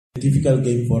difficult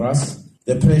game for us.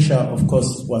 The pressure, of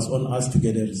course, was on us to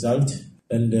get a result.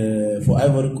 And for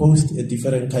Ivory Coast, a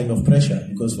different kind of pressure,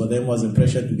 because for them was a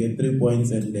pressure to get 3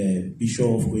 points and be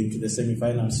sure of going to the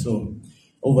semi-finals. So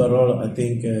overall, I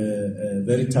think a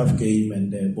very tough game,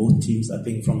 and both teams, I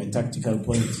think, from a tactical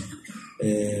point,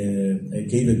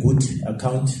 gave a good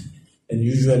account. And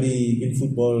usually in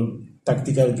football,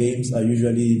 tactical games are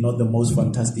usually not the most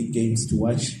fantastic games to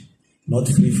watch, not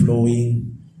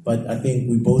free-flowing, but I think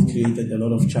we both created a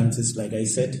lot of chances, like I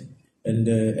said. And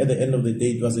at the end of the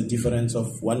day, it was a difference of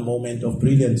one moment of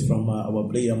brilliance from our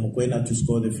player Mokoena to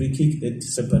score the free kick that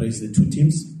separates the two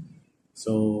teams.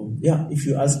 So, yeah, if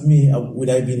you ask me, would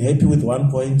I have been happy with 1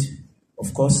 point?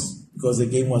 Of course, because the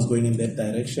game was going in that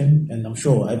direction. And I'm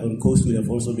sure Ivory Coast would have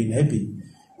also been happy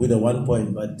with the 1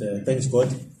 point. But thanks God,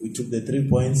 we took the 3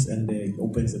 points and it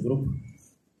opens the group.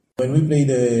 When we played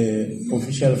the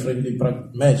official friendly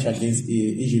match against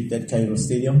Egypt at Cairo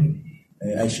Stadium,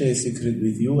 I share a secret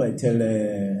with you. I tell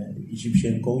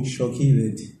Egyptian coach Shoki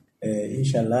that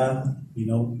inshallah,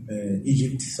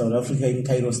 Egypt, South Africa in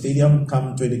Cairo Stadium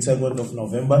come 22nd of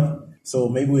November. So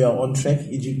maybe we are on track.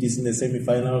 Egypt is in the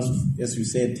semi-finals. As you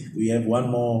said, we have one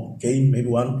more game, maybe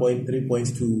 1 point, 3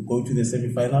 points to go to the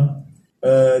semi-final.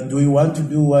 Do we want to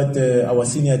do what our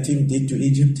senior team did to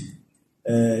Egypt?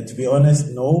 To be honest,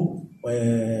 no,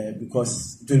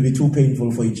 because it will be too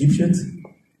painful for Egyptians.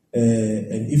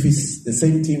 And if it's the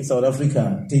same team, South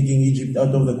Africa, taking Egypt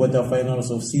out of the quarterfinals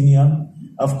of senior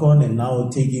AFCON and now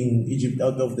taking Egypt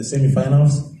out of the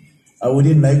semi-finals, I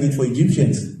wouldn't like it for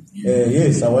Egyptians.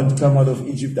 Yes, I want to come out of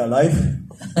Egypt alive.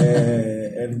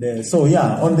 So,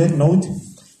 on that note,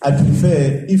 I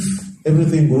prefer, if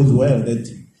everything goes well, that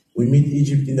we meet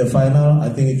Egypt in the final. I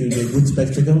think it will be a good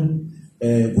spectacle,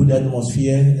 good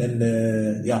atmosphere.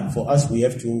 And, for us, we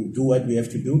have to do what we have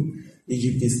to do.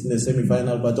 Egypt is in the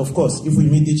semi-final. But, of course, if we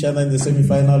meet each other in the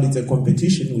semi-final, it's a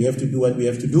competition. We have to do what we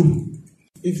have to do.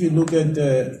 If you look at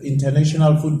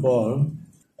international football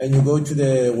and you go to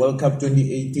the World Cup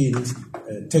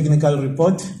 2018 technical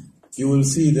report, you will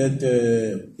see that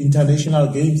international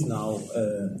games now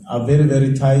are very,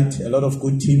 very tight. A lot of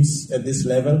good teams at this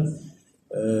level.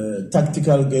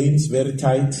 Tactical games, very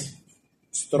tight.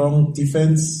 Strong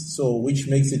defense, so which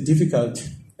makes it difficult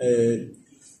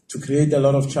to create a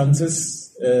lot of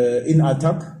chances in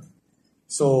attack.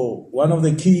 So one of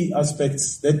the key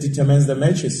aspects that determines the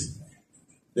matches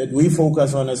that we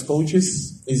focus on as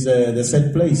coaches is the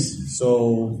set plays.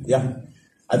 So,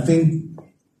 I think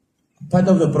part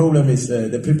of the problem is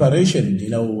the preparation.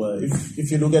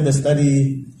 If you look at the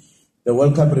study, the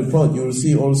World Cup report, you will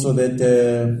see also that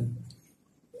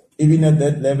even at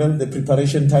that level, the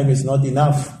preparation time is not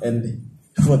enough. And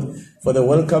for the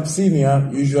World Cup senior,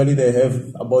 usually they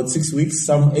have about 6 weeks,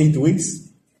 some 8 weeks,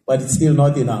 but it's still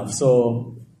not enough.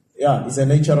 So, it's the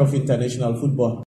nature of international football.